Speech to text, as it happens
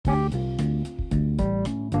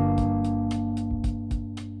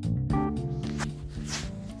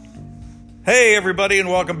Hey, everybody, and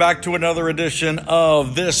welcome back to another edition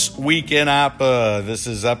of This Week in APA. This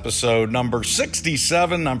is episode number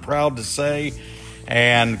 67, I'm proud to say,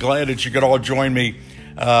 and glad that you could all join me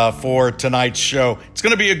for tonight's show. It's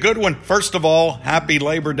going to be a good one. First of all, happy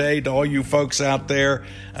Labor Day to all you folks out there.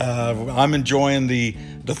 I'm enjoying the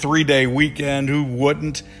 3-day weekend. Who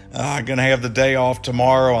wouldn't? Going to have the day off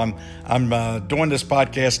tomorrow. I'm doing this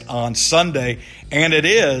podcast on Sunday, and it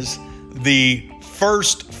is the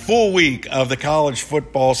first full week of the college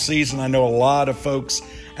football season. I know a lot of folks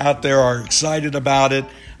out there are excited about it.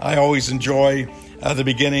 I always enjoy the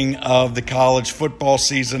beginning of the college football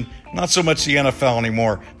season. Not so much the NFL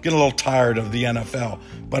anymore. I'm getting a little tired of the NFL,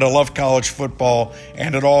 but I love college football,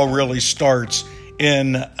 and it all really starts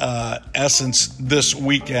in essence this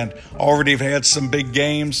weekend. Already have had some big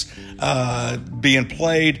games being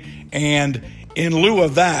played, and in lieu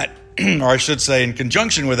of that, or I should say in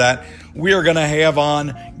conjunction with that, we are going to have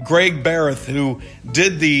on Greg Barrett, who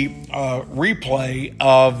did the replay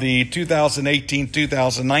of the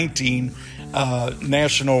 2018-2019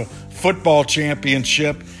 National Football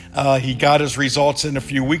Championship. He got his results in a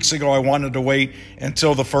few weeks ago. I wanted to wait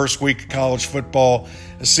until the first week of college football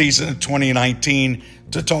season of 2019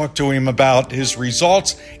 to talk to him about his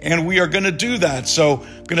results, and we are going to do that. So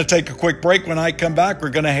I'm going to take a quick break. When I come back, we're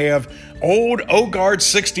going to have old OGuard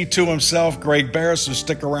 62 himself, Greg Barrett, so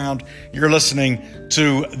stick around. You're listening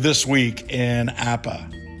to This Week in APA.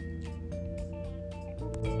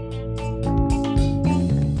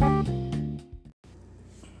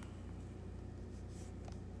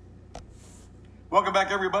 Welcome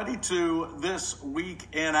back, everybody, to This Week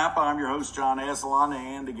in APA. I'm your host, John Aslan,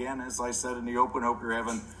 and again, as I said in the open, hope you're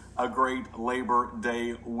having a great Labor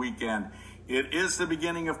Day weekend. It is the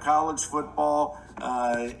beginning of college football,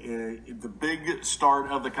 the big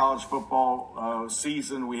start of the college football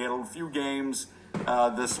season. We had a few games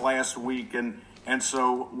this last week, and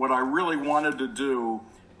so what I really wanted to do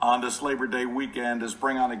on this Labor Day weekend is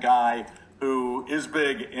bring on a guy who is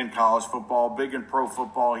big in college football, big in pro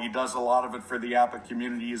football. He does a lot of it for the APA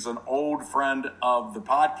community. He's an old friend of the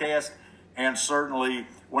podcast and certainly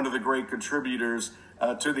one of the great contributors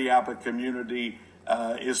to the APA community,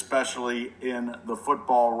 especially in the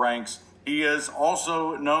football ranks. He is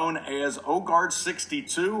also known as OGuard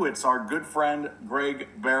 62. It's our good friend, Greg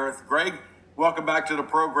Barrett. Greg, welcome back to the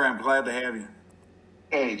program. Glad to have you.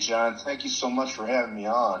 Hey, John. Thank you so much for having me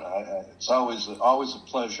on. It's always a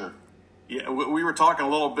pleasure. Yeah, we were talking a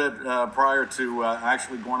little bit prior to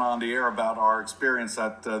actually going on the air about our experience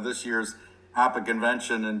at this year's APA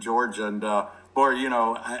convention in Georgia. And, boy, you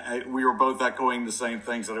know, we were both echoing the same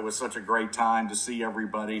things, that it was such a great time to see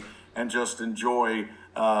everybody and just enjoy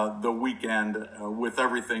the weekend with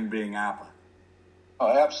everything being APA.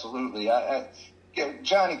 Oh, absolutely.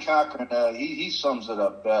 Johnny Cochran, he sums it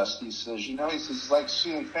up best. He says, it's like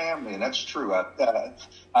seeing family, and that's true. I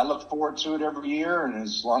look forward to it every year, and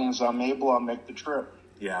as long as I'm able, I'll make the trip.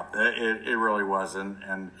 Yeah, it really was.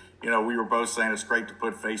 And we were both saying it's great to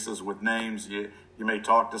put faces with names. You may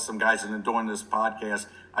talk to some guys, and then doing this podcast,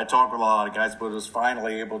 I talk with a lot of guys, but was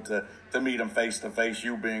finally able to meet them face to face,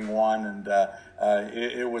 you being one. And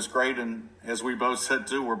it was great. And as we both said,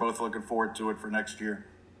 too, we're both looking forward to it for next year.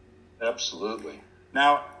 Absolutely.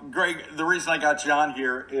 Now, Greg, the reason I got you on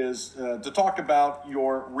here is to talk about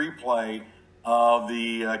your replay of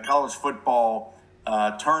the college football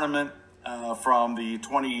tournament from the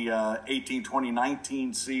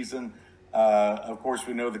 2018-2019 season. Of course,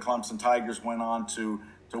 we know the Clemson Tigers went on to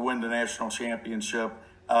win the national championship.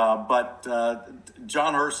 But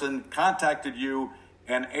John Herson contacted you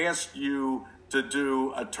and asked you to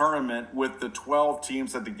do a tournament with the 12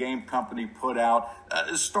 teams that the game company put out.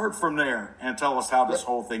 Start from there and tell us how this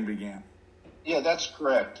whole thing began. Yeah, that's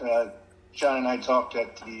correct. John and I talked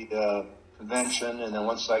at the convention, and then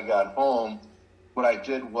once I got home, what I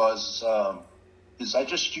did was is I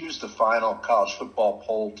just used the final college football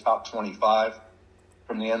poll top 25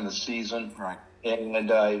 from the end of the season. Right. And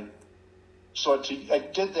I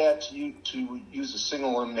did that to use a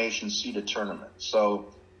single elimination seeded tournament.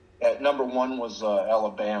 So at number 1 was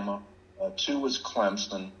Alabama, 2 was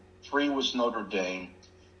Clemson, 3 was Notre Dame,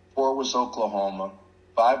 4 was Oklahoma,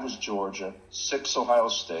 5 was Georgia, 6 Ohio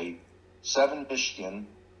State, 7 Michigan,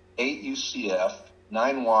 8 UCF,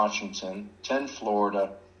 9 Washington, 10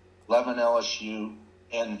 Florida, 11 LSU,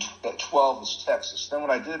 and at 12 was Texas. Then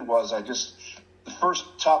what I did was the first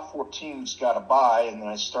top 4 teams got a bye, and then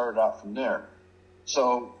I started out from there.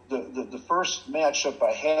 So the first matchup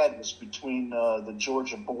I had was between the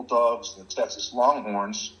Georgia Bulldogs and the Texas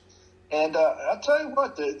Longhorns. And I'll tell you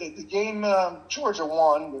what, the game, Georgia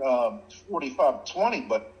won 45-20,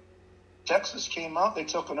 but Texas came out. They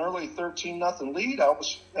took an early 13-0 lead. I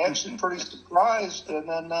was actually pretty surprised. And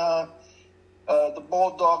then the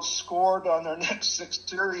Bulldogs scored on their next 6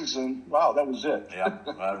 series, and wow, that was it. Yeah,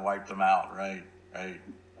 that wiped them out. Right.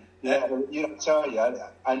 Yeah, tell you,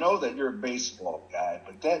 I know that you're a baseball guy,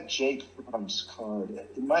 but that Jake Fromm's card,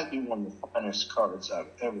 it might be one of the finest cards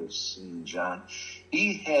I've ever seen, John.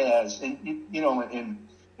 He has, and in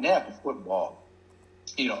NAPA football,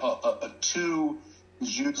 a 2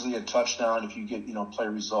 is usually a touchdown. If you get, play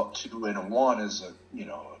result 2, and a 1 is a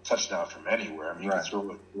touchdown from anywhere. I mean, you can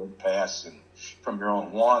throw a pass and from your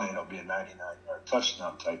own 1, and it'll be a 99-yard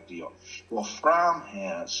touchdown type deal. Well, Fromm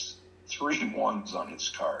has 3 1s on his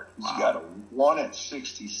card. He's got a 1 at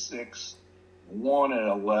 66, 1 at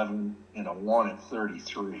 11, and a 1 at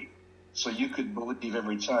 33. So you could believe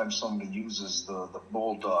every time somebody uses the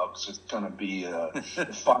Bulldogs, it's going to be the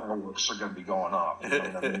fireworks are going to be going off. You know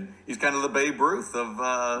what I mean? He's kind of the Babe Ruth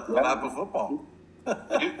of Apple football.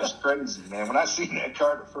 It was crazy, man. When I seen that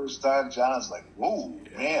card the first time, John, I was like, "Whoa,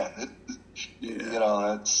 man!"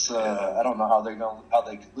 It's I don't know how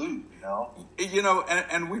they could lose.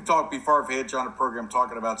 And we've talked before. I've had you on a program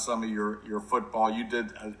talking about some of your football. You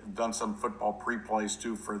did done some football pre-plays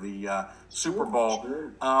too for the Super Bowl.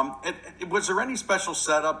 Sure. Was there any special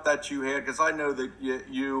setup that you had? Because I know that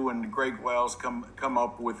you and Greg Wells come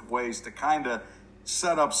up with ways to kind of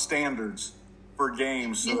set up standards for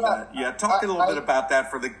games. So talk a little bit about that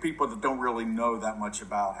for the people that don't really know that much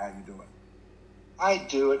about how you do it. I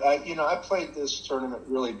do it. I played this tournament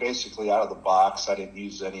really basically out of the box. I didn't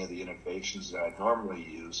use any of the innovations that I normally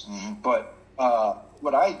use. Mm-hmm. But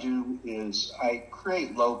what I do is I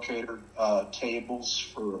create locator tables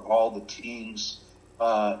for all the teams.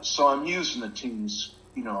 So I'm using the teams,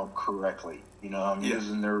 correctly. I'm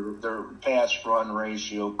using their pass run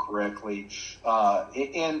ratio correctly.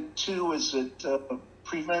 And 2 is it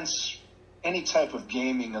prevents any type of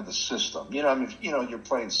gaming of the system. If you're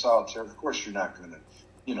playing solitaire, of course you're not going to,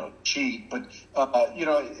 cheat. But,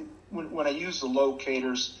 when I use the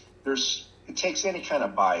locators, it takes any kind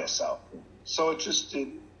of bias out. So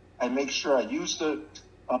I make sure I use the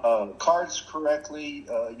cards correctly,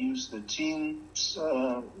 use the teams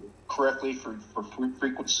correctly for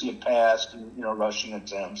frequency of pass and, rushing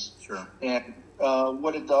attempts. Sure. And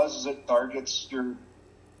what it does is it targets your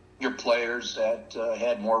players that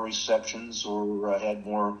had more receptions or had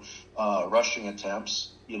more rushing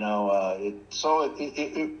attempts, so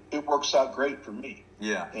it works out great for me.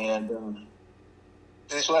 Yeah. And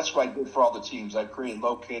so that's what I did for all the teams. I created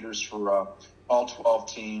locators for all 12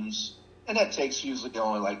 teams, and that takes usually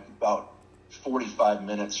only like about 45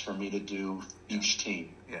 minutes for me to do each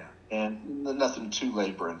team. Yeah. And nothing too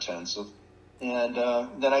labor intensive. And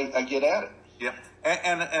then I get at it. Yeah.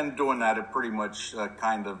 And doing that, it pretty much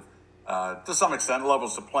kind of, to some extent,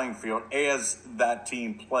 levels the playing field as that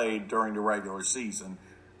team played during the regular season,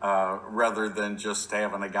 rather than just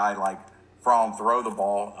having a guy like Fromm throw the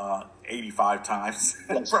ball 85 times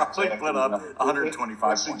and probably put up 125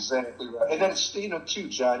 That's points. Exactly right. And then it's, too,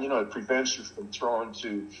 John, it prevents you from throwing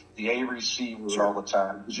to the A receiver all the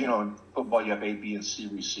time. Because, in football, you have A, B, and C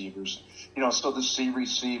receivers. So the C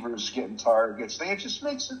receivers getting targets. It just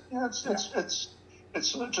makes it, it's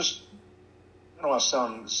just, I don't want to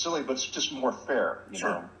sound silly, but it's just more fair.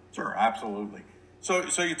 Sure, absolutely. So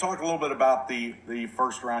you talked a little bit about the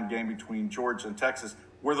first round game between Georgia and Texas.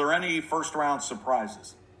 Were there any first round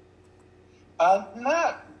surprises?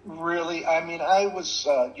 Not really. I mean, I was,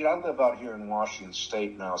 I live out here in Washington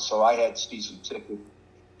State now, so I had season ticket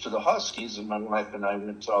to the Huskies, and my wife and I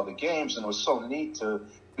went to all the games, and it was so neat to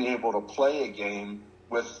be able to play a game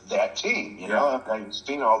with that team. I've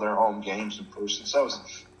seen all their home games in person, so it was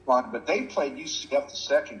fun. But they played UCF the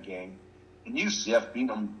second game, and UCF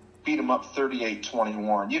beat them up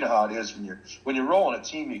 38-21. You know how it is when you're rolling a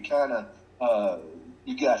team, you kind of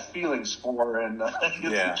you got feelings for, and if you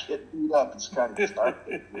get beat up, it's kind of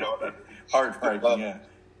heartbreaking. Yeah.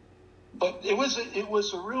 But it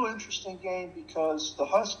was a real interesting game because the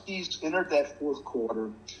Huskies entered that fourth quarter,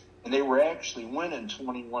 and they were actually winning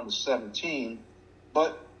 21-17.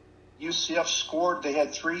 But UCF scored. They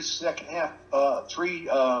had 3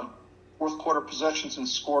 fourth quarter possessions and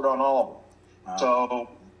scored on all of them. Wow. So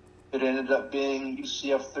it ended up being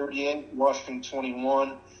UCF 38, Washington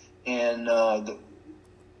 21, and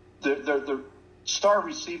the star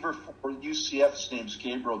receiver for UCF's name's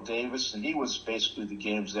Gabriel Davis, and he was basically the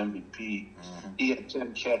game's MVP. Mm-hmm. He had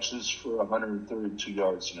 10 catches for 132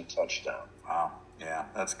 yards and a touchdown. Wow. Yeah,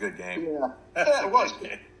 that's a good game. Yeah, it was.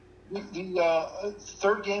 The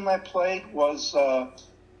third game I played was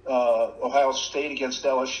Ohio State against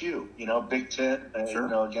LSU. Big Ten,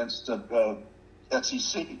 sure. against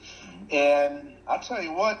SEC. And I'll tell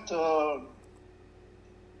you what,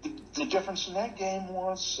 the difference in that game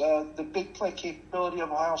was the big play capability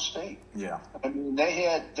of Ohio State. Yeah. I mean, they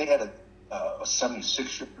had a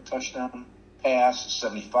 76-yard touchdown pass, a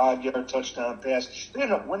 75-yard touchdown pass. They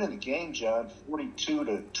ended up winning the game, John,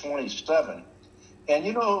 42-27. And,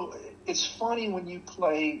 you know, it's funny when you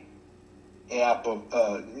play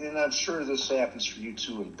and I'm sure this happens for you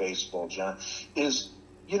too in baseball, John, is,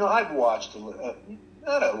 you know, I've watched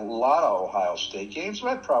not a lot of Ohio State games, but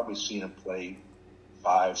I've probably seen him play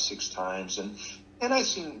 5-6 times. And I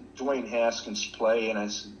seen Dwayne Haskins play, and I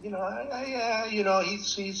said, you know, you know,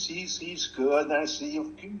 he's good. And I see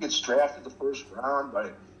he gets drafted the first round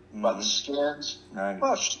by the Skins. Right.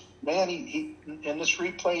 Well, man, he in this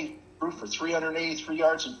replay threw for 383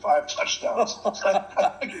 yards and 5 touchdowns. I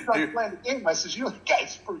started playing the game. I said, "You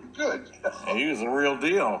guy's pretty good." You know? He was a real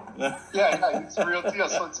deal. yeah, it's a real deal.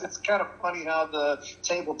 So it's kind of funny how the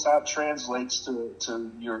tabletop translates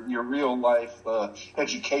to your real life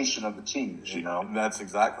education of the team. You know, that's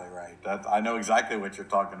exactly right. I know exactly what you're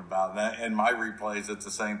talking about. In my replays, it's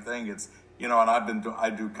the same thing. It's, you know, and I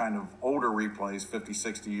do kind of older replays, 50,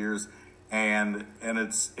 60 years, and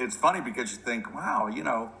it's funny because you think, wow, you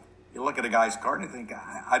know. You look at a guy's card and you think,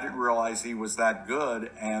 I didn't realize he was that good.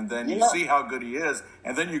 And then you see how good he is.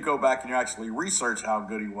 And then you go back and you actually research how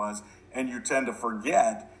good he was. And you tend to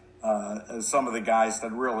forget some of the guys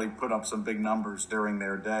that really put up some big numbers during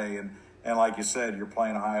their day. And like you said, you're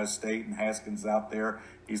playing Ohio State and Haskins out there.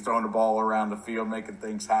 He's throwing the ball around the field, making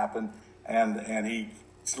things happen. And he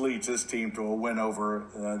leads his team to a win over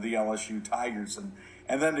the LSU Tigers.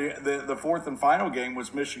 And then the fourth and final game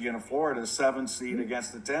was Michigan and Florida, 7 seed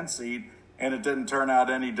against the 10 seed, and it didn't turn out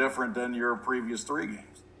any different than your previous 3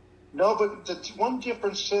 games. No, but the one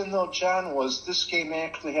difference in though, John, was this game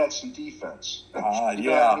actually had some defense.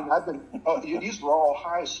 Yeah. I mean, these were all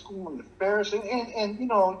high scoring affairs, and you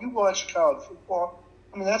know, you watch college football.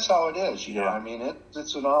 I mean, that's how it is. You know, I mean,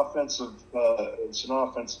 it's an offensive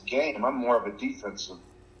game. I'm more of a defensive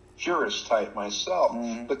purist type myself.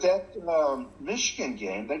 But that Michigan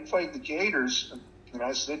game, they played the Gators, and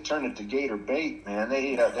they turned it to Gator bait, man.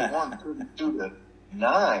 They won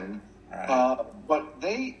 32-9. Right. But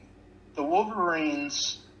the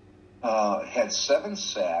Wolverines had 7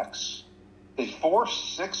 sacks. They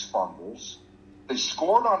forced 6 fumbles. They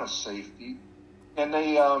scored on a safety, and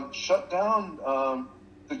they shut down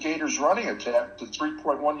the Gators' running attack to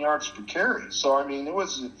 3.1 yards per carry. So I mean, it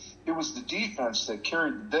was the defense that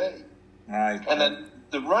carried the day. Right. And then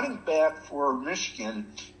the running back for Michigan,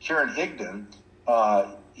 Kieran Higdon,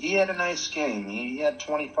 he had a nice game. He had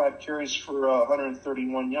 25 carries for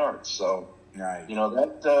 131 yards. So, right. You know,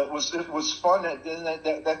 that was fun.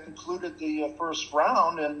 That concluded the first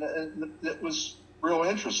round, and it was real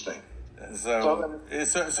interesting. So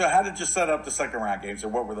how did you set up the second round games, or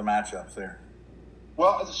what were the matchups there?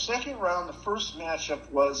 Well, the second round, the first matchup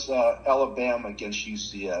was Alabama against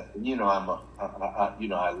UCF, and you know I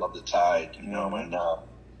love the Tide, you know, and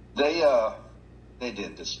they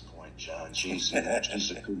did disappoint, John. Jeez,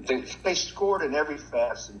 they scored in every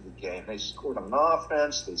facet of the game. They scored on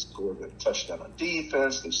offense, they scored a touchdown on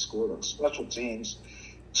defense, they scored on special teams.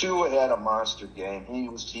 Tua had a monster game.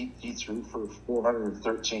 He threw for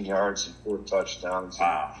 413 yards and 4 touchdowns.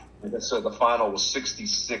 Wow. Like I said, the final was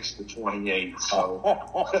 66-28. So,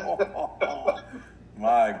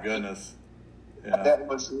 my goodness, yeah. It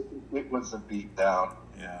was a beatdown.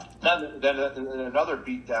 Yeah. Then another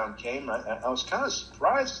beatdown came. I was kind of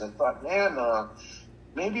surprised. I thought, man,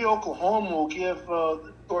 maybe Oklahoma will give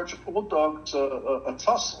the Georgia Bulldogs a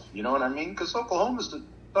tussle. You know what I mean? Because Oklahoma's a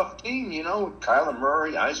tough team. You know, with Kyler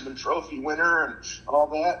Murray, Heisman Trophy winner, and all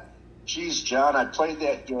that. Geez, John, I played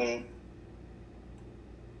that game.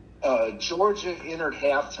 Georgia entered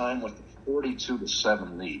halftime with a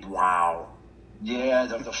 42-7 lead. Wow. Yeah,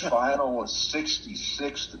 the final was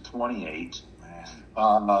 66-28. Man.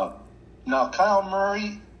 Now Kyle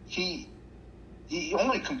Murray, he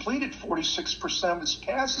only completed 46% of his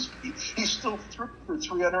passes. He still threw for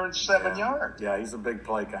 307 yards. Yeah, he's a big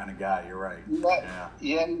play kind of guy. You're right. Yeah,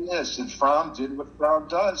 he is. And Fromm did what Fromm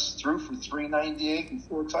does: threw for 398 and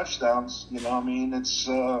 4 touchdowns. You know, I mean, it's.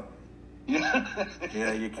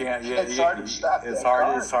 Yeah, you can't. Yeah, it's hard to stop. It's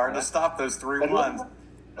hard to stop those 3-1s.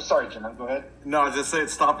 Sorry, John. Go ahead. No, I was just saying,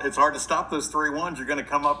 it's hard to stop those 3-1s. You're going to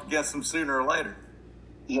come up against them sooner or later.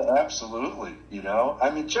 Yeah, absolutely. You know, I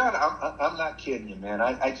mean, John, I'm not kidding you, man.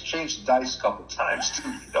 I changed the dice a couple times too,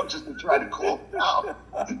 you know, just to try to cool it down.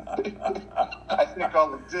 I think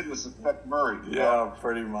all it did was affect Murray. Yeah,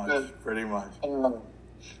 pretty much.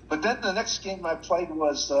 But then the next game I played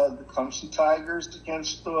was the Clemson Tigers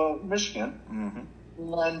against Michigan.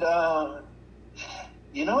 Mm-hmm. And,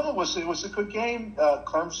 it was a good game.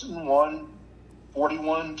 Clemson won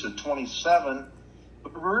 41-27.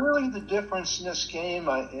 But really the difference in this game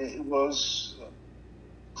it was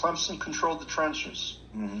Clemson controlled the trenches.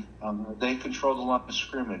 Mm-hmm. They controlled the line of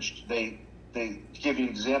scrimmage. They to give you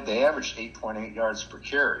an example, they averaged 8.8 yards per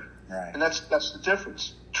carry. Right. And that's the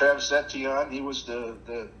difference. Travis Etienne, he was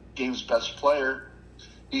the game's best player.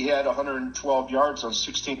 He had 112 yards on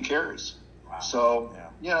 16 carries. Wow. So,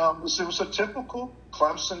 it was a typical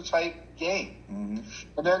Clemson-type game. Mm-hmm.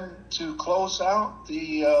 And then to close out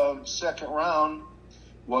the second round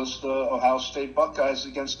was the Ohio State Buckeyes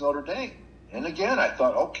against Notre Dame. And again, I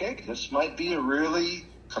thought, okay, this might be a really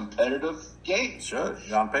competitive game. Sure,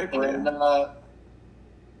 on paper. And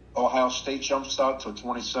Ohio State jumps out to a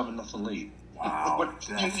 27-0 lead. Wow.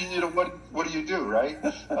 What do you do, right?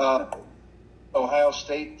 Ohio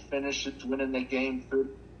State finishes winning the game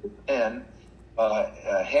 30-10.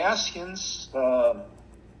 Haskins,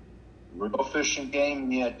 real efficient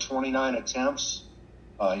game. He had 29 attempts.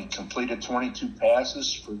 He completed 22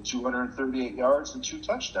 passes for 238 yards and 2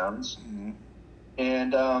 touchdowns. Mm-hmm.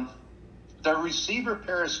 And the receiver,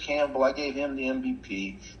 Paris Campbell, I gave him the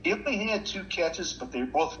MVP. He only had 2 catches, but they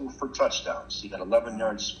both were for touchdowns. He got 11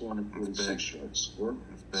 yards scored and 46 yards scored.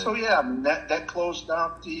 So, that closed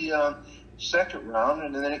out the second round,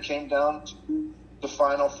 and then it came down to the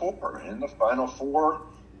Final Four. And the Final Four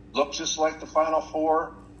looked just like the Final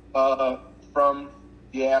Four from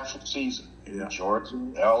the actual season. Yeah. Georgia,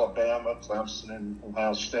 Alabama, Clemson, and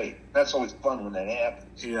Ohio State. That's always fun when that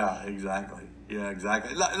happens. Yeah, exactly.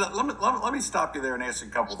 Let me stop you there and ask you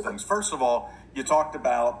a couple of things. First of all, you talked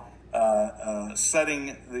about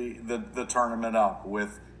setting the tournament up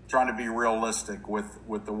with trying to be realistic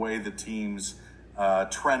with the way the teams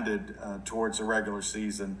trended towards the regular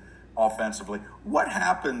season offensively. What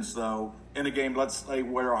happens, though, in a game, let's say,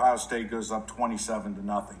 where Ohio State goes up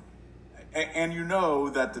 27-0? And you know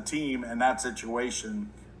that the team in that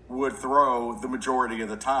situation would throw the majority of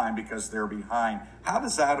the time because they're behind. How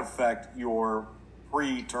does that affect your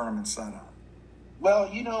pre-tournament setup? Well,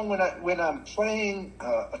 when I'm playing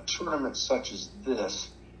a tournament such as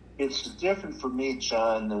this, it's different for me,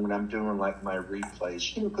 John, than when I'm doing like my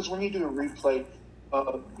replays. Because when you do a replay,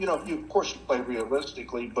 of course you play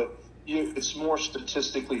realistically, but it's more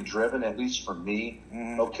statistically driven, at least for me.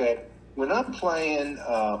 Mm-hmm. Okay. When I'm playing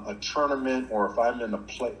a tournament or if I'm in the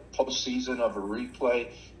postseason of a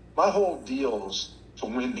replay, my whole deal is to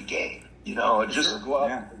win the game. Just go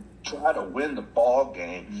out and try to win the ball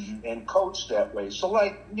game and coach that way. So,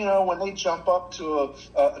 when they jump up to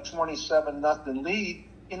a 27-0 lead,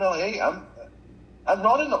 hey, I'm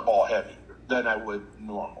running the ball heavier than I would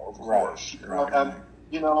normal, of course.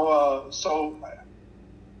 So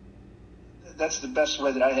that's the best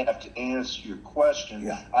way that I have to answer your question.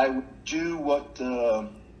 Yeah. I would do what the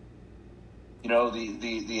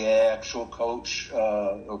actual coach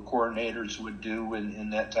or coordinators would do in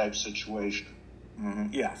that type of situation.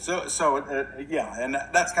 Mm-hmm. Yeah. So and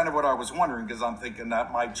that's kind of what I was wondering, because I'm thinking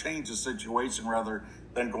that might change the situation rather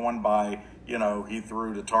than going by, he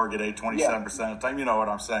threw to target 27% of the time. You know what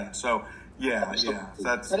I'm saying? So, Absolutely.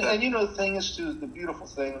 That's the thing is, too, the beautiful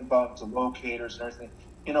thing about the locators and everything,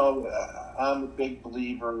 I'm a big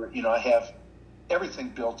believer, I have everything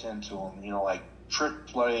built into them, like trick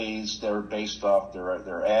plays that are based off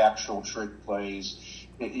their actual trick plays,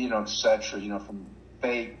 et cetera, from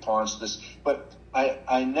fake punts, but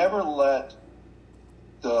I never let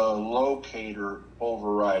the locator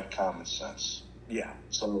override common sense. Yeah.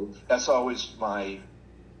 So that's always my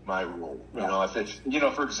rule. If it's,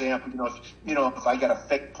 for example, if I got a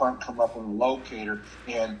fake punt come up on the locator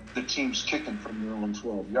and the team's kicking from their own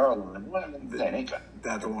 12-yard line, that ain't gonna.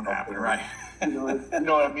 That won't happen, right? You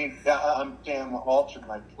know what I mean? I'm going to alter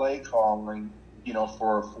my play calling,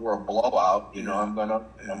 for a blowout. I'm gonna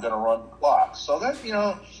run the clock. So that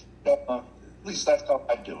at least that's how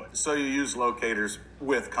I do it. So you use locators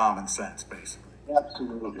with common sense, basically.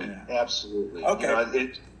 Absolutely, absolutely. Okay.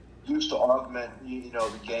 It's used to augment,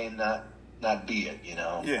 the game, not be it.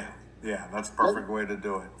 Yeah, that's a perfect way to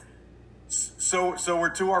do it. So we're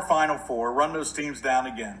to our Final Four. Run those teams down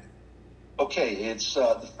again. Okay, it's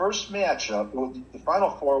the first matchup. Well, the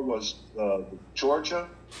Final Four was Georgia,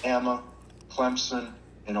 Bama, Clemson,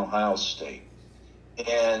 and Ohio State.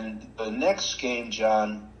 And the next game,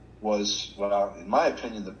 John, was, in my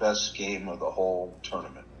opinion, the best game of the whole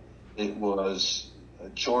tournament. It was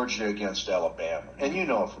Georgia against Alabama. And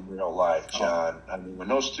from real life, John, I mean, when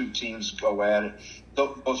those two teams go at it,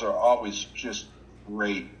 those are always just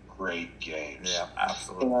great great games. Yeah,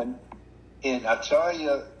 absolutely. And I tell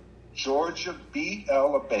you, Georgia beat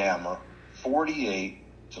Alabama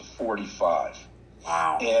 48-45.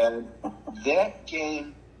 Wow. And that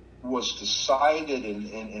game was decided,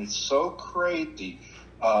 and it's so crazy.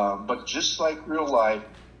 But just like real life,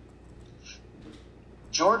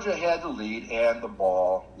 Georgia had the lead and the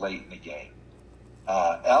ball late in the game.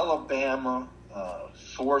 Alabama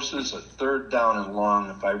forces a third down and long.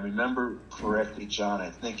 If I remember correctly, John, I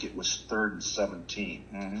think it was 3rd and 17.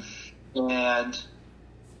 Mm-hmm. And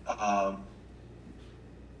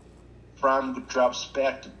Fromm drops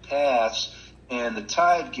back to pass, and the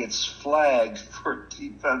Tide gets flagged for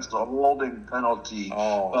defensive holding penalty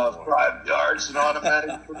 5 yards and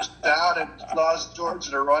automatic first down, and allows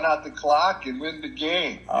Georgia to run out the clock and win the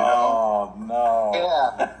game. No.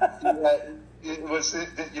 Yeah. It was,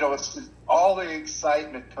 it's all the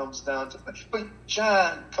excitement comes down to. But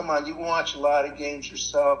John, come on, you watch a lot of games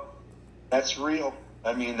yourself. That's real.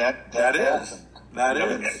 I mean, that is. That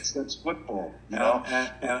is. That's football. You know.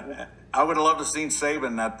 And I would have loved to have seen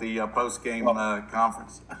Saban at the post game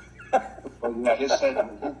conference. Well, yeah, his head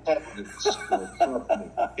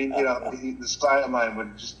the sideline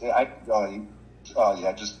would just,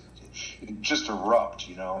 just erupt,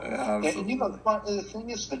 you know. Yeah, and the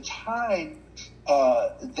thing is, the Tide,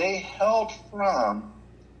 they held Fromm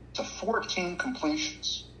to 14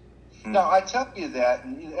 completions. Now, I tell you that,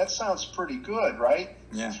 and that sounds pretty good, right?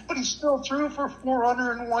 Yeah. But he still threw for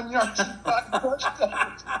 401 yards and 5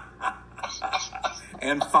 touchdowns.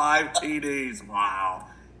 And 5 TDs. Wow.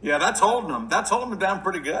 Yeah, that's holding them. That's holding them down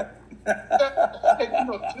pretty good.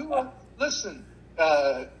 Tua, listen,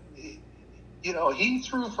 he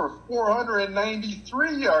threw for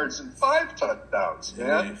 493 yards and 5 touchdowns.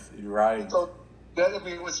 Yeah, you're right. So,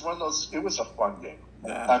 it was one of those. It was a fun game.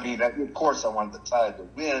 Yeah. I mean, of course, I wanted the Tide to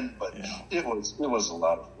win, but it was a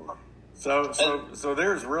lot of fun. So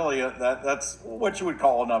there's really that's what you would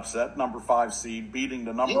call an upset, number 5 seed beating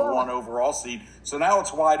the number 1 overall seed. So now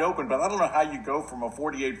it's wide open, but I don't know how you go from a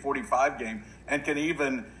 48-45 game and can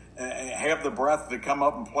even have the breath to come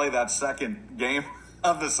up and play that second game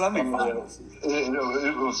of the semifinals.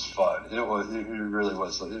 It was fun. It really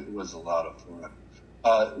was. It was a lot of fun.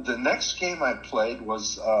 The next game I played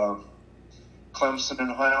was Clemson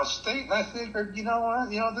and Ohio State, and I figured,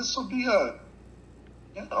 this will be a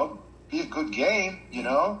good game,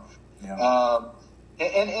 Yeah.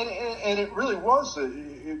 And it really was a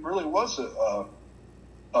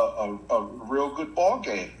real good ball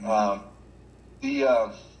game.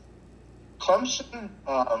 The Clemson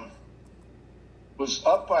was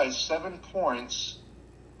up by 7 points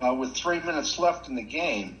with 3 minutes left in the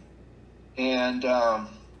game, and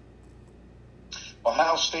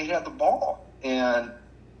Ohio State had the ball, and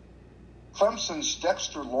Clemson's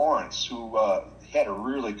Dexter Lawrence, who had a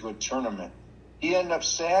really good tournament, he ended up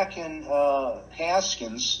sacking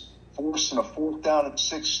Haskins, forcing a 4th down at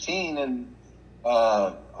 16, and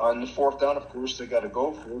on the 4th down, of course, they got to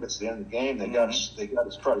go for it. It's the end of the game. They got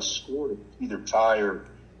to try to score to either tie or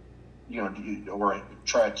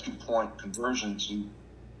try a 2-point conversion to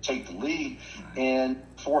take the lead. And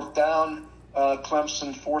 4th down,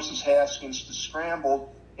 Clemson forces Haskins to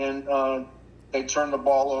scramble, and they turn the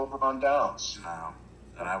ball over on downs. Wow,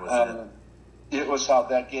 and that was it. It was how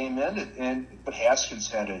that game ended, but Haskins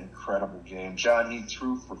had an incredible game. John, he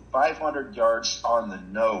threw for 500 yards on the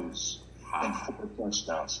nose and 4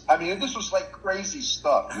 touchdowns. I mean, this was like crazy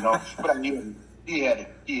stuff, But I mean, he had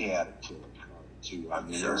it too. I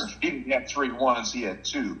mean, sure. He didn't have 3 ones; he had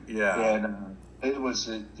 2. Yeah, and it was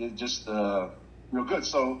just real good.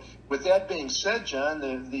 So, with that being said, John,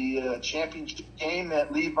 the championship game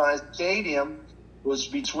at Levi's Stadium was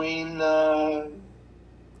between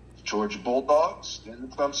Georgia Bulldogs and the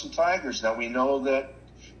Clemson Tigers. Now we know that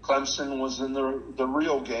Clemson was in the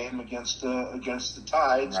real game against the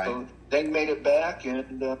Tide, right. So they made it back,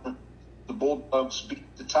 and the Bulldogs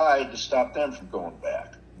beat the Tide to stop them from going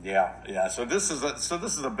back. Yeah. So this is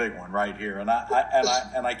a big one right here, and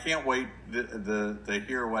I can't wait to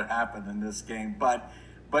hear what happened in this game.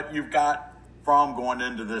 But you've got Fromm going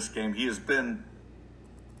into this game. He has been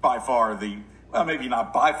by far maybe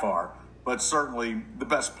not by far, but certainly the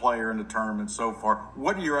best player in the tournament so far.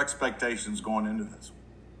 What are your expectations going into this?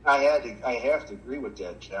 I have to agree with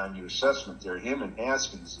that, John. Your assessment there, him and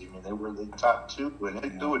Haskins, they were the top 2, and they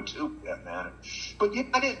do it too, for that matter. But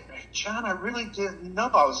John, I really didn't know.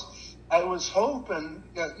 I was hoping,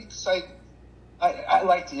 because I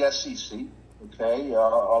like the SEC. Okay,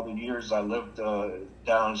 all the years I lived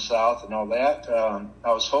down south and all that,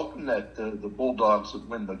 I was hoping that the Bulldogs would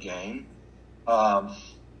win the game.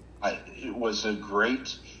 It was a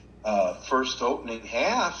great first opening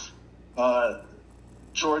half,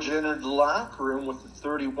 Georgia entered the locker room with a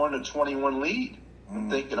 31-21 lead. I'm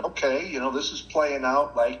thinking, okay, this is playing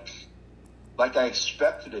out like I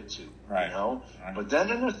expected it to, Right. Right. But then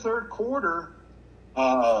in the third quarter,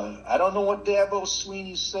 I don't know what Dabo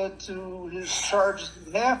Sweeney said to his Chargers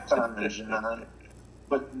at halftime, John,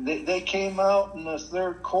 but they came out in the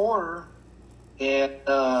third quarter and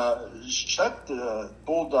shut the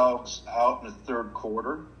Bulldogs out in the third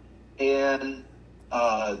quarter, and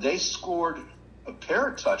they scored a pair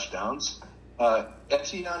of touchdowns.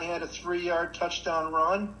 Etienne had a 3-yard touchdown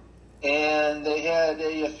run, and they had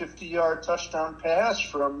a 50-yard touchdown pass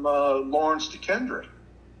from Lawrence to Kendrick.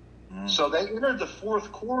 So they entered the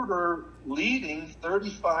fourth quarter leading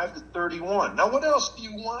 35-31. Now, what else do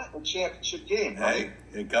you want in a championship game? Hey,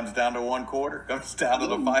 it comes down to one quarter. It comes down to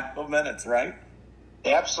the final minutes, right?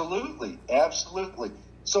 Absolutely.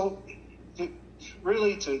 So,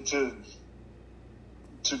 really, to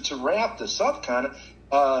wrap this up, kind of,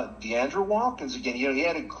 DeAndre Watkins again. He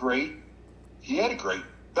had a great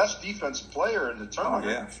best defensive player in the tournament. Oh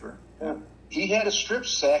yeah, sure. Yeah. He had a strip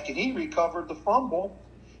sack and he recovered the fumble.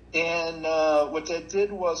 And what that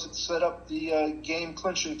did was it set up the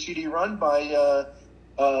game-clinching TD run by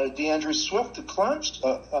DeAndre Swift to Clemson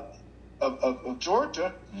of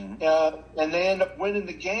Georgia, and they end up winning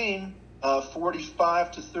the game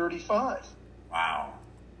 45-35. Wow.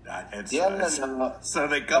 So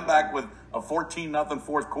they come back with a 14-0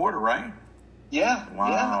 fourth quarter, right? Yeah.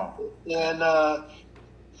 Wow. Yeah. And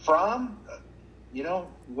Fromm,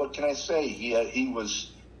 what can I say? He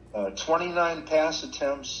was 29 pass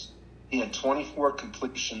attempts. He had 24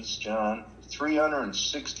 completions, John,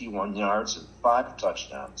 361 yards and 5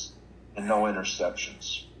 touchdowns and no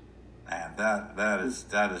interceptions. Man, that is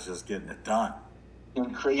just getting it done.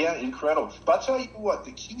 Incredible. But I'll tell you what,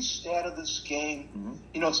 the key stat of this game,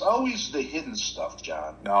 it's always the hidden stuff,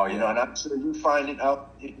 John. Oh, yeah. And I'm sure you find it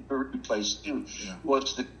out in every place, too. Yeah. Well,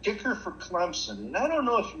 it's the kicker for Clemson. And I don't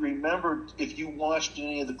know if you remember, if you watched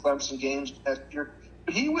any of the Clemson games last year,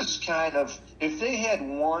 but he was kind of, if they had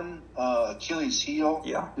one Achilles heel,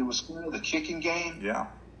 it was kind of the kicking game. Yeah.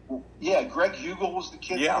 Yeah, Greg Hugel was the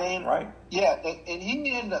kid's name. Right. Yeah, and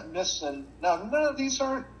he ended up missing. Now, none of these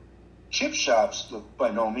aren't chip shots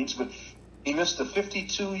by no means, but he missed a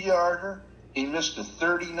 52-yarder, he missed a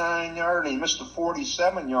 39-yarder, he missed a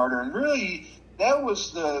 47-yarder, and really that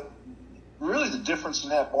was the difference in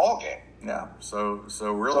that ball game. Yeah, so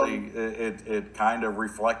really it kind of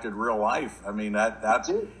reflected real life. I mean that's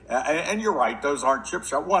it. And you're right; those aren't chip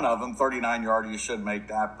shot. One of them, 39-yarder, you should make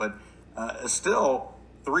that, but still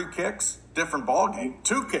 3 kicks, different ball game.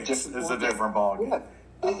 2 kicks is a different ball game. Yeah.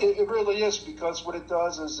 It really is, because what it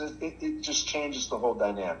does is it just changes the whole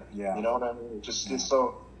dynamic. Yeah. You know what I mean? It's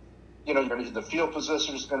so, the field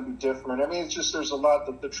position is going to be different. I mean, it's just there's a lot.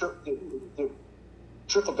 The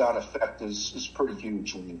trickle down effect is pretty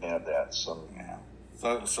huge when you have that. So yeah.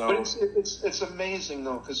 So but it's amazing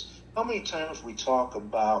though, because how many times we talk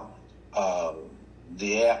about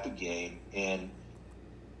the APA game and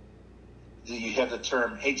you have the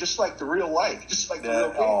term, hey, just like the real life, just like the real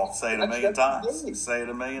game. Oh, say it a million times. Say it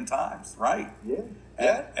a million times, right? Yeah.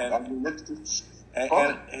 And I mean, it's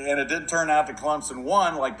and it did turn out that Clemson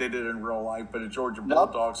won like they did in real life, but the Georgia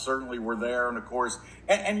Bulldogs certainly were there. And, of course,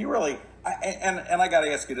 and you really and I got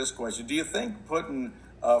to ask you this question. Do you think putting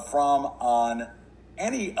Fromm on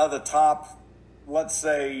any of the top, let's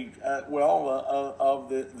say, of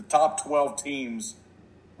the top 12 teams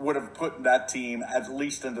would have put that team at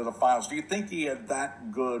least into the finals? Do you think he had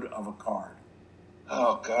that good of a card?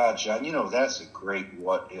 Oh, God, John, that's a great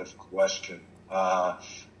what-if question. I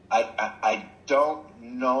don't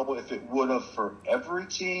know if it would have for every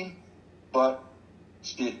team, but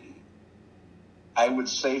I would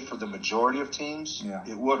say for the majority of teams,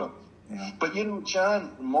 it would have. Yeah. But,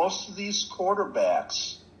 John, most of these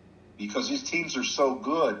quarterbacks, because these teams are so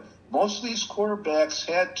good, most of these quarterbacks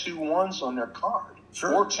had 2 1s on their card.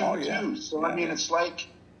 Sure. Or 2 2s. So, I mean, it's like,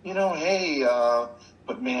 hey,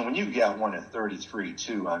 but, man, when you got one at 33,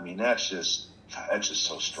 too, I mean, that's just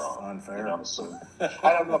so strong. It's unfair. So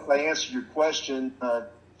I don't know if I answered your question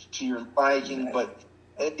to your liking, but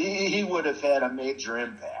he would have had a major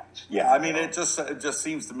impact. Yeah, I mean, it just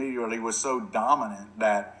seems to me that he was so dominant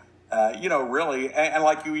that really, and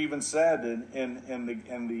like you even said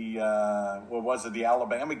in the what was it, the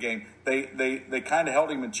Alabama game, they kind of held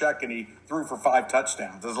him in check and he threw for 5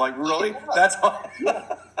 touchdowns. It's like, really? That's all.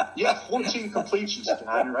 Yeah, 14 completions,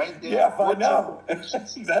 John, right? Yeah, I know.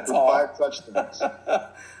 That's all. 5 touchdowns.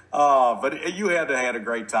 But you had a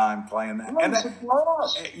great time playing that. It was a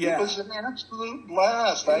blast. Yeah. It was an absolute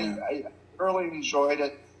blast. Yeah. I really enjoyed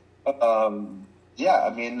it. Yeah, I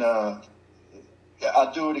mean,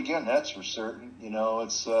 I'll do it again. That's for certain. You know,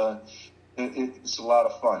 it's a lot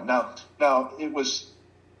of fun. Now it was,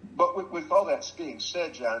 but with all that being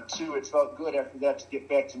said, John, too, it felt good after that to get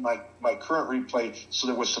back to my current replay. So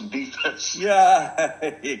there was some defense. Yeah,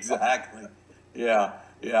 exactly. Yeah.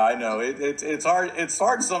 Yeah, I know. It's hard. It's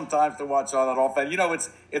hard sometimes to watch all that offense. You know,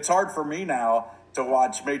 it's hard for me now to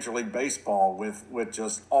watch Major League Baseball with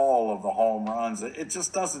just all of the home runs. It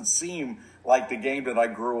just doesn't seem like the game that I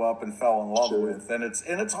grew up and fell in love with, and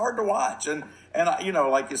it's hard to watch. And you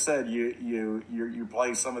know, like you said, you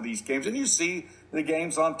play some of these games and you see the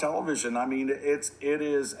games on television. I mean, it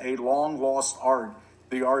is a long lost art,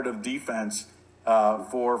 the art of defense.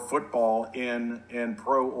 For football in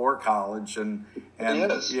pro or college, and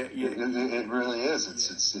it is. It really is.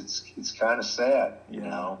 It's kind of sad, you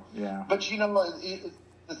know. Yeah. But you know,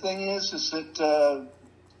 the thing is that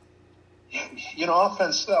you know,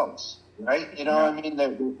 offense sells, right? You know, I mean,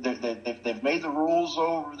 they've made the rules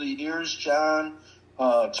over the years, John,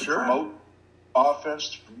 to promote offense,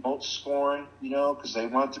 to promote scoring. You know, because they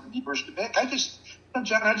want the viewers to back.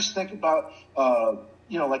 John, I just think about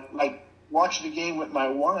you know, like watching the game with my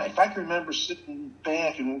wife. I can remember sitting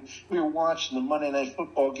back and we were watching the Monday Night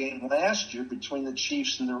Football game last year between the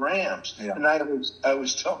Chiefs and the Rams. Yeah. And I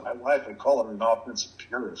was telling my wife, I call her an offensive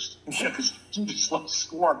purist because she just loves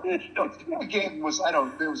scoring. You know, the game was, I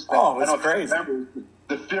don't know, crazy. Remember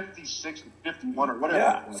the 56 and 51 or whatever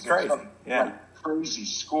it was. It's crazy. Yeah. Like, crazy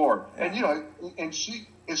score. Yeah. And, you know, and she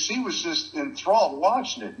was just enthralled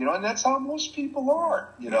watching it, you know, and that's how most people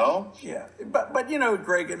are, you know? Yeah. But you know,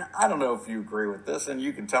 Greg, and I don't know if you agree with this, and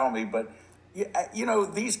you can tell me, but, you know,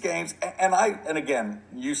 these games, and again,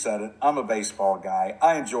 you said it, I'm a baseball guy.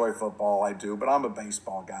 I enjoy football, I do, but I'm a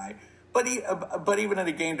baseball guy. But even in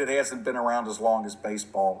a game that hasn't been around as long as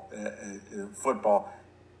baseball, football,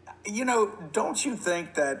 you know, don't you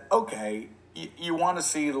think that, okay, you want to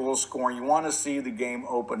see the little scoring, you want to see the game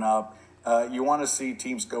open up, you want to see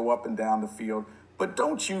teams go up and down the field. But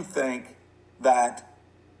don't you think that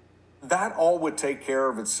all would take care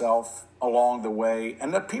of itself along the way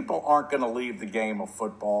and that people aren't going to leave the game of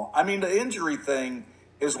football? I mean, the injury thing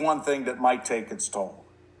is one thing that might take its toll.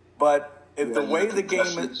 But the way the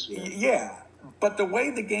game is, but the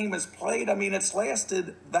way the game is played, I mean, it's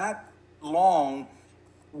lasted that long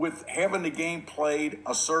with having the game played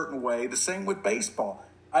a certain way. The same with baseball.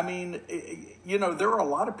 I mean, you know, there are a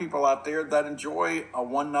lot of people out there that enjoy a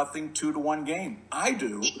 1-0, 2-1 game. I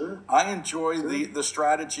do. Sure. I enjoy the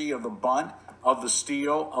strategy of the bunt, of the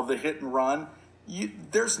steal, of the hit and run.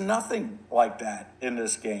 There's nothing like that in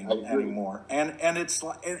this game anymore. And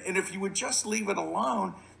if you would just leave it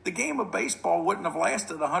alone, the game of baseball wouldn't have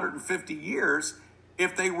lasted 150 years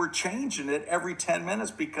if they were changing it every 10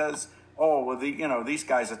 minutes because, these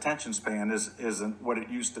guys' attention span isn't what it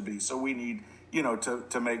used to be. So we need,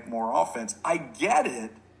 to make more offense. I get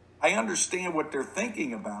it. I understand what they're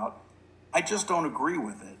thinking about. I just don't agree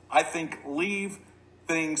with it. I think leave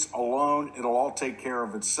things alone. It'll all take care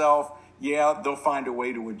of itself. Yeah, they'll find a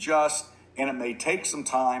way to adjust, and it may take some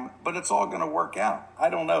time, but it's all going to work out. I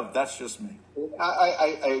don't know. That's just me.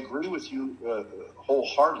 I agree with you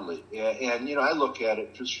wholeheartedly. And, I look at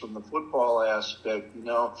it just from the football aspect,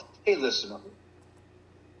 hey, listen,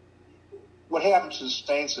 what happened to the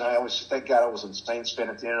Saints, and I always thank God I was a Saints fan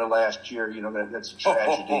at the end of last year, that's a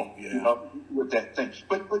tragedy, with that thing.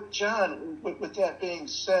 But John, with that being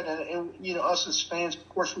said, and us as fans, of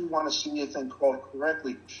course, we want to see anything called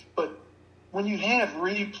correctly. But when you have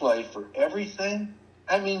replay for everything,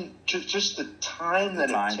 I mean, just the time that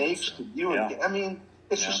it takes to view it, I mean,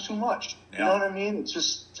 it's just too much. You know what I mean? It's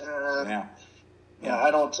just, yeah,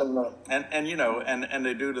 I don't know. And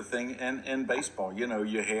they do the thing in baseball.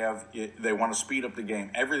 They want to speed up the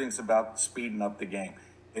game. Everything's about speeding up the game.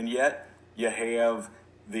 And yet you have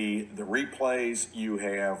the replays. You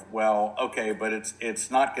have, but it's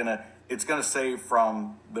going to save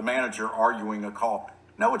from the manager arguing a call.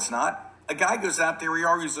 No, it's not. A guy goes out there, he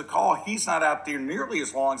argues a call. He's not out there nearly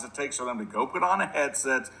as long as it takes for them to go put on a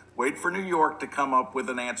headset, wait for New York to come up with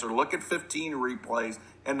an answer, look at 15 replays,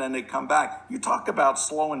 and then they come back. You talk about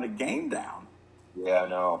slowing the game down. Yeah,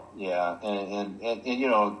 no, yeah. And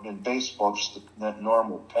in baseball, just that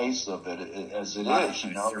normal pace of it as it is,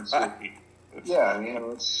 It's, right.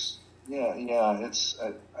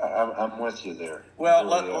 I'm with you there.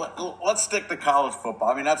 Well, let's stick to college football.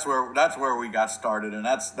 I mean, that's where we got started, and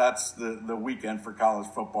that's the weekend for college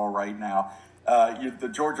football right now. The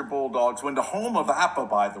Georgia Bulldogs win, the home of Appa,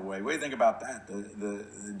 by the way. What do you think about that?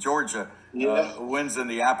 The Georgia wins in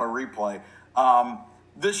the Appa replay.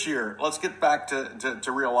 This year, let's get back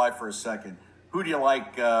to real life for a second. who do you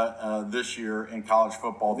like this year in college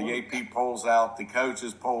football? The AP polls out, the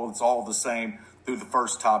coaches poll, it's all the same through the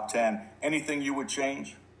first top 10. Anything you would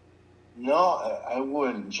change? No, I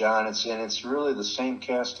wouldn't, John. It's really the same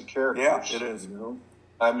cast of characters. Yeah, it is. You know?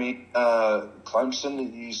 I mean,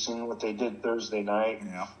 Clemson, you've seen what they did Thursday night.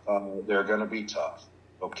 Yeah. They're going to be tough.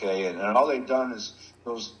 Okay. And all they've done is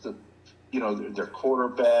their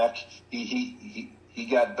quarterback, he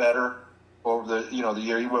got better over the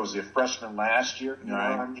year. He was a freshman last year. You know what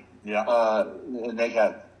I mean? Yeah. And they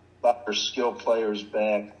got a lot of their skill players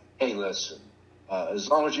back. Hey, listen, as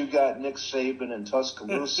long as you got Nick Saban and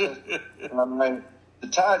Tuscaloosa, the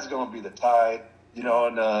Tide's going to be the Tide,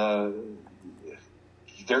 and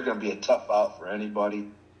they're going to be a tough out for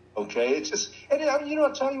anybody. Okay, it's just, and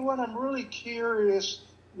I'll tell you what, I'm really curious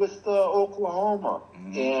with Oklahoma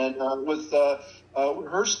and with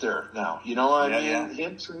Hurst there now.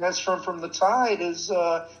 Him transferring from the Tide is.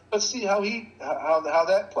 Let's see how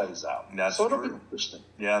that plays out. That's so it'll true. be interesting.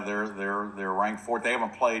 Yeah, they're ranked fourth. They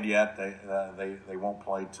haven't played yet. They won't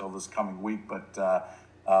play till this coming week. But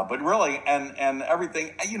really, and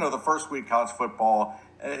everything. The first week college football.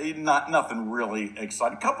 Nothing really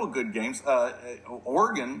exciting. A couple of good games.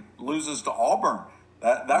 Oregon loses to Auburn.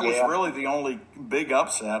 That was really the only big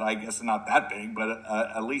upset. I guess not that big, but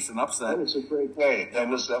at least an upset. That was a great game. That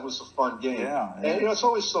was a fun game. Yeah. And it's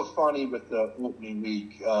always so funny with the opening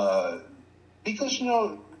week because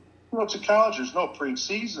to college there's no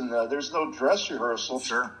preseason. There's no dress rehearsal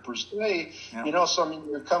per se. Yeah. So I mean,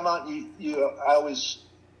 you come out. I was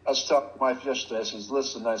talking to my wife yesterday. I says,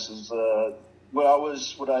 listen,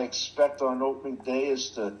 what I expect on opening day is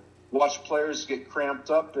to watch players get cramped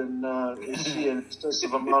up and see an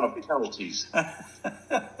excessive amount of penalties.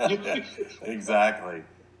 Exactly.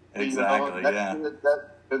 Yeah.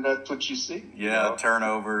 And that's what you see. Yeah,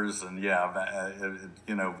 turnovers and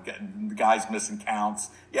guys missing counts.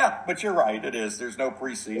 Yeah, but you're right. It is. There's no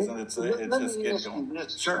preseason. It's just getting going.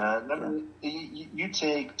 Sure. You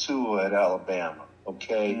take Tua at Alabama.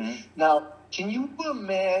 Okay. Mm-hmm. Now, can you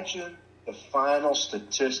imagine the final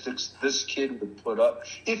statistics this kid would put up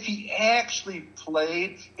if he actually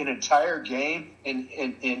played an entire game and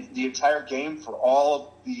the entire game for all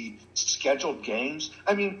of the scheduled games?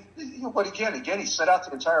 I mean, but again, he set out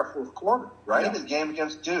the entire fourth quarter, right? Yeah. In the game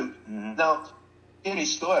against Duke. Mm-hmm. Now, and he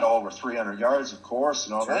still had over 300 yards, of course,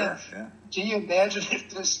 and all that. Yeah. Can you imagine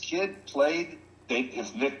if this kid played?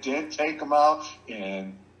 If Nick didn't take him out,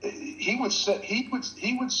 and he would set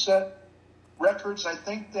records, I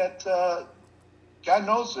think, that God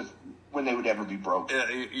knows when they would ever be broken.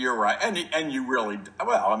 You're right. And you really,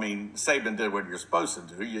 Saban did what you're supposed to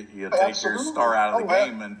do. You take your star out of the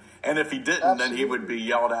game. And if he didn't, then he would be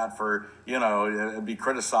yelled at for, be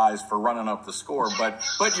criticized for running up the score. But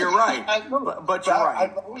you're right. But you're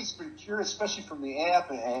right. I've always been curious, especially from the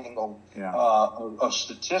app angle of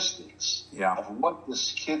statistics of what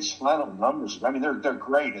this kid's final numbers are. I mean, they're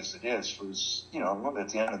great as it is for his, at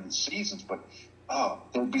the end of the seasons, but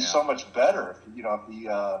it would be so much better if he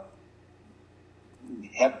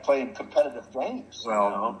had played competitive games.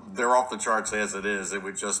 Well, they're off the charts as it is. It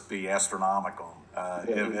would just be astronomical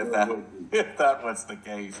if that was the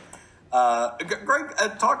case. Greg,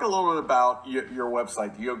 talk a little bit about your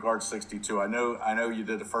website, the YoGuard 62. I know you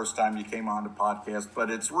did the first time you came on the podcast,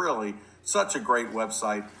 but it's really such a great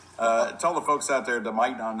website. Tell the folks out there that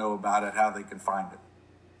might not know about it how they can find it.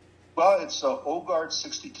 Well, it's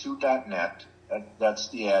oguard62.net. That's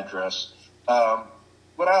the address.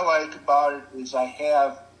 What I like about it is I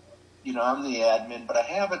have, I'm the admin, but I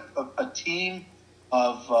have a team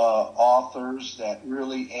of authors that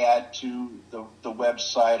really add to the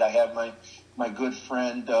website. I have my good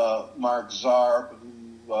friend Mark Zarb,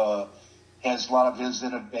 who has a lot of his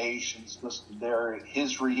innovations listed there.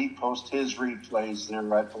 He posts his replays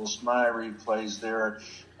there. I post my replays there.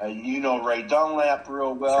 Ray Dunlap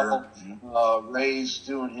real well. Sure. Ray's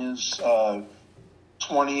doing his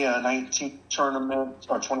 2019 tournament,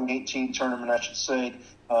 or 2018 tournament, I should say.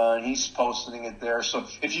 He's posting it there. So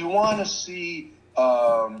if you want to see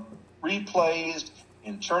replays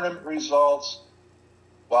and tournament results,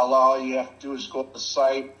 all you have to do is go to the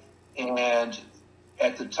site, and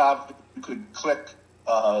at the top you could click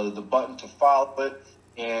the button to follow it.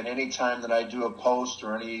 And anytime that I do a post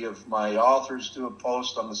or any of my authors do a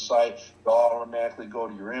post on the site, it'll automatically go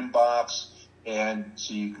to your inbox, and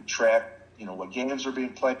so you can track what games are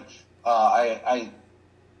being played. I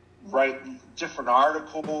write different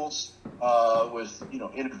articles with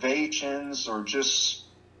innovations or just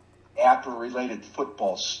Apple-related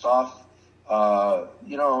football stuff.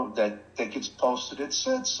 That gets posted.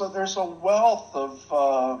 So there's a wealth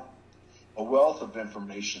a wealth of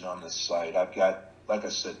information on this site. I've got, like I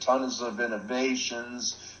said, tons of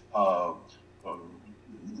innovations,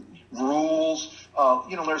 rules.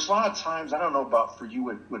 There's a lot of times, I don't know about for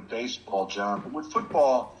you with baseball, John, but with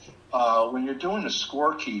football, when you're doing the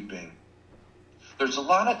scorekeeping, there's a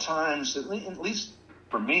lot of times, at least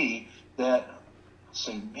for me, that I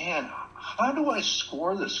say, man, how do I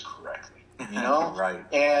score this correctly? Right.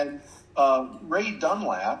 And Ray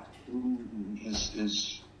Dunlap, who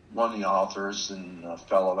is one of the authors and a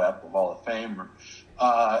fellow Apple Hall of Famer,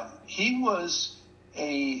 he was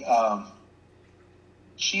a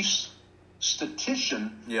chief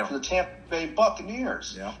statistician for the Tampa Bay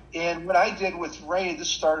Buccaneers. Yeah. And what I did with Ray, this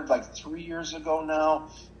started like 3 years ago now,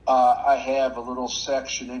 I have a little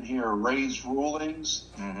section in here, Ray's rulings.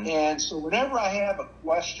 Mm-hmm. And so whenever I have a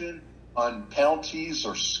question on penalties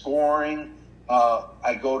or scoring,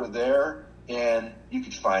 I go to there, and you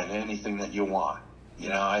can find anything that you want.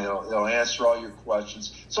 They'll answer all your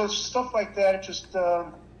questions. So it's stuff like that. It just,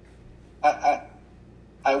 I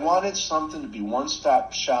wanted something to be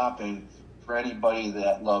one-stop shopping for anybody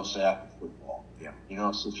that loves Apple football.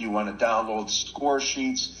 Yeah. So if you want to download score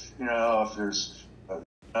sheets, if there's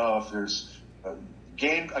a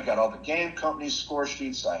game, I got all the game companies' score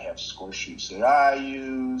sheets. I have score sheets that I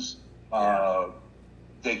use.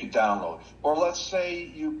 They could download. Or let's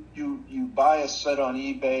say you buy a set on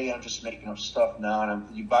eBay. I'm just making up stuff now.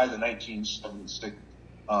 And you buy the 1976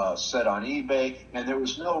 set on eBay, and there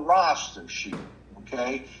was no roster sheet.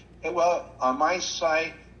 Okay. Well, on my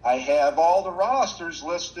site, I have all the rosters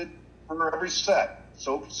listed for every set.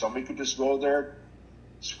 So somebody could just go there,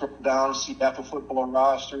 scroll down, see Apple football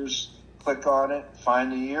rosters, click on it,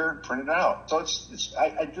 find the year, print it out. So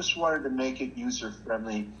I just wanted to make it user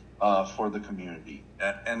friendly for the community.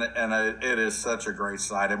 And it is such a great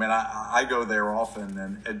site. I mean, I go there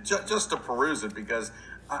often and just to peruse it, because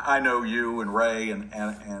I know you and Ray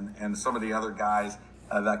and some of the other guys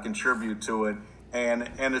that contribute to it.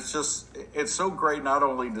 And it's so great not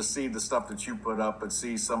only to see the stuff that you put up, but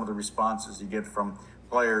see some of the responses you get from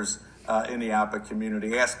players in the APA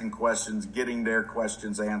community, asking questions, getting their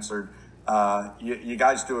questions answered. You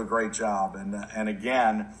guys do a great job, and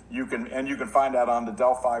again, you can find out on the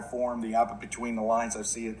Delphi forum, the APA Between the Lines. I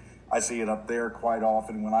see it up there quite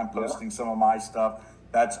often when I'm posting some of my stuff.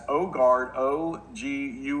 That's OGUARD,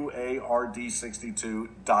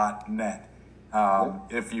 OGUARD62.net.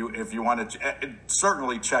 If you want to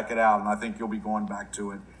certainly check it out, and I think you'll be going back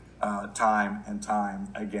to it time and time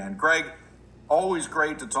again. Greg, always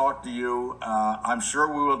great to talk to you. I'm sure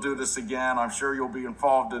we will do this again. I'm sure you'll be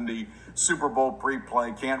involved in the Super Bowl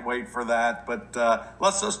pre-play. Can't wait for that. But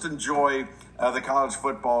let's just enjoy the college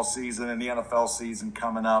football season and the NFL season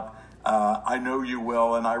coming up. I know you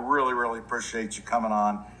will, and I really, really appreciate you coming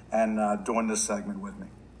on and doing this segment with me.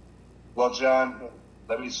 Well, John,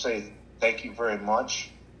 let me say thank you very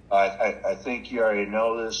much. I think you already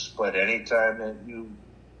know this, but anytime that you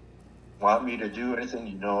want me to do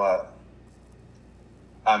anything,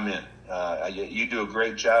 I'm in. You do a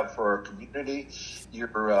great job for our community. Your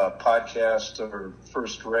podcasts are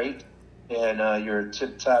first rate, and you're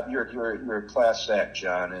tip top. You're a class act,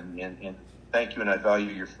 John, and thank you, and I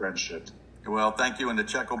value your friendship. Well, thank you, and the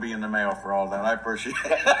check will be in the mail for all that. I appreciate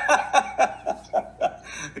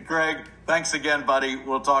it. Greg, thanks again, buddy.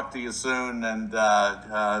 We'll talk to you soon, and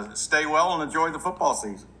stay well and enjoy the football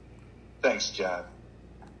season. Thanks, John.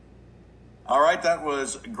 All right, that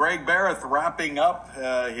was Greg Barrett wrapping up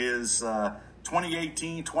his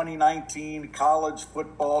 2018-2019 college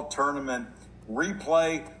football tournament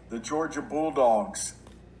replay. The Georgia Bulldogs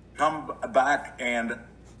come back and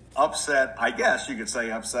upset, I guess you could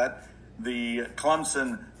say upset, the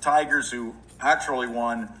Clemson Tigers, who actually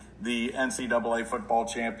won the NCAA football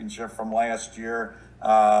championship from last year.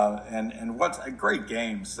 And what great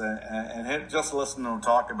games. And just listening to them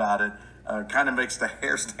talk about it kind of makes the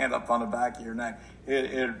hair stand up on the back of your neck.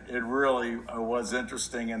 It really was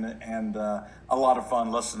interesting and a lot of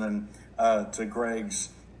fun listening to Greg's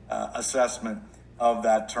assessment of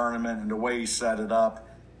that tournament and the way he set it up.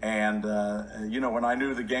 And, when I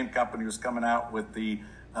knew the game company was coming out with the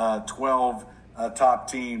 12 top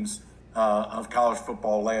teams of college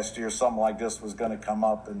football last year, something like this was going to come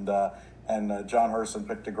up. And John Herson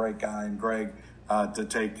picked a great guy and Greg to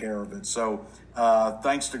take care of it. So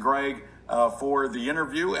thanks to Greg for the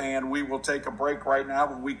interview. And we will take a break right now.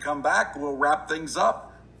 When we come back, we'll wrap things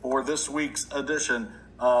up for this week's edition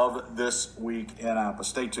of This Week in APA.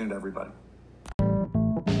 Stay tuned, everybody.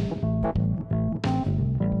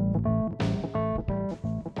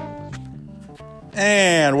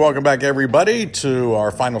 And welcome back, everybody, to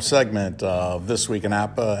our final segment of This Week in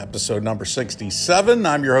APA, episode number 67.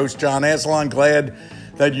 I'm your host, John Aslan. Glad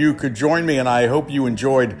that you could join me, and I hope you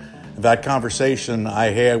enjoyed that conversation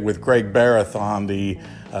I had with Greg Barrett on the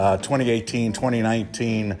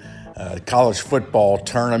 2018-2019 college football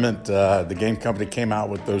tournament. The game company came out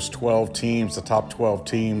with those 12 teams, the top 12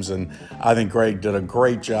 teams, and I think Greg did a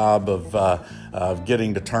great job of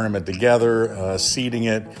getting the tournament together, seeding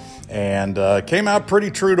it, and came out pretty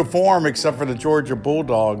true to form, except for the Georgia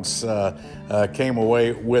Bulldogs came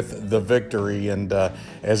away with the victory. And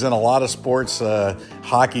as in a lot of sports,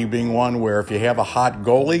 hockey being one where if you have a hot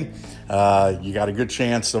goalie, you got a good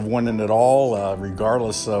chance of winning it all,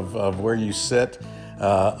 regardless of where you sit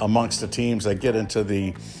amongst the teams that get into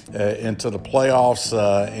the playoffs.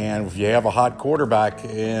 And if you have a hot quarterback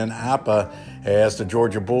in APA, as the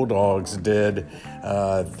Georgia Bulldogs did,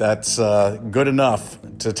 that's good enough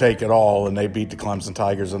to take it all, and they beat the Clemson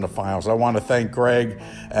Tigers in the finals. I want to thank Greg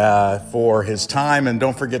for his time, and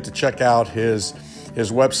don't forget to check out his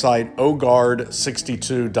website,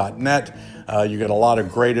 ogard62.net. You get a lot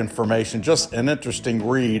of great information, just an interesting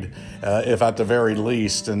read, if at the very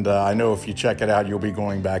least. And I know if you check it out, you'll be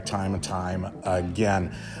going back time and time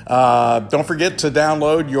again. Don't forget to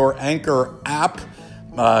download your Anchor app.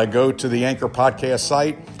 Go to the Anchor podcast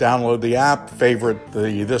site, download the app, favorite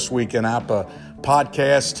the This Week in APA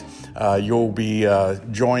podcast. You'll be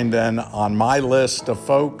joined then on my list of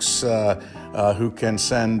folks who can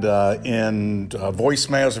send in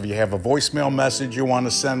voicemails. If you have a voicemail message you want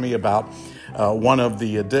to send me about one of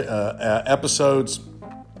the episodes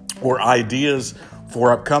or ideas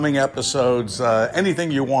for upcoming episodes,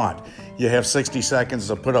 anything you want, you have 60 seconds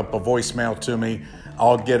to put up a voicemail to me.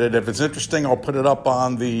 I'll get it. If it's interesting, I'll put it up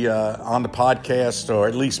on the podcast, or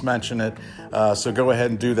at least mention it. So go ahead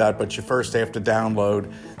and do that. But you first have to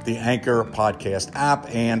download the Anchor podcast app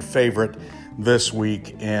and favorite This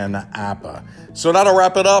Week in APA. So that'll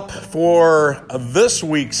wrap it up for this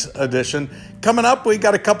week's edition. Coming up, we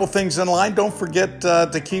got a couple things in line. Don't forget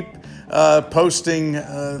to keep posting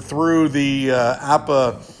through the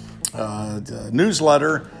APA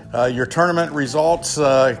newsletter your tournament results.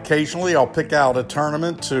 Occasionally, I'll pick out a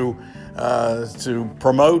tournament to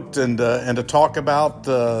promote and to talk about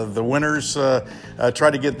the winners.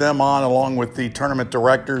 Try to get them on along with the tournament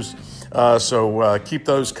directors. So keep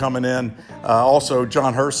those coming in. Also,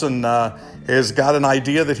 John Herson has got an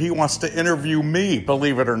idea that he wants to interview me,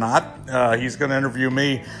 believe it or not. He's going to interview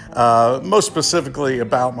me most specifically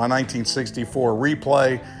about my 1964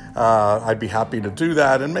 replay. I'd be happy to do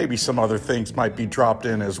that, and maybe some other things might be dropped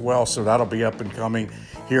in as well. So that'll be up and coming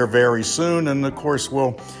here very soon. And of course,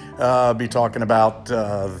 we'll be talking about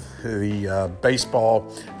the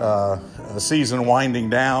baseball season winding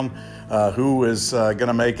down. Who is going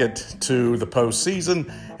to make it to the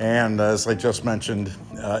postseason. And as I just mentioned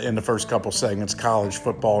in the first couple segments, college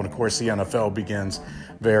football, and of course the NFL begins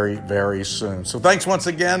very, very soon. So thanks once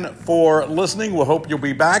again for listening. We'll hope you'll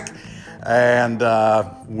be back. And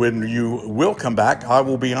when you will come back, I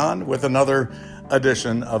will be on with another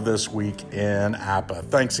edition of This Week in APA.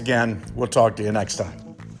 Thanks again. We'll talk to you next time.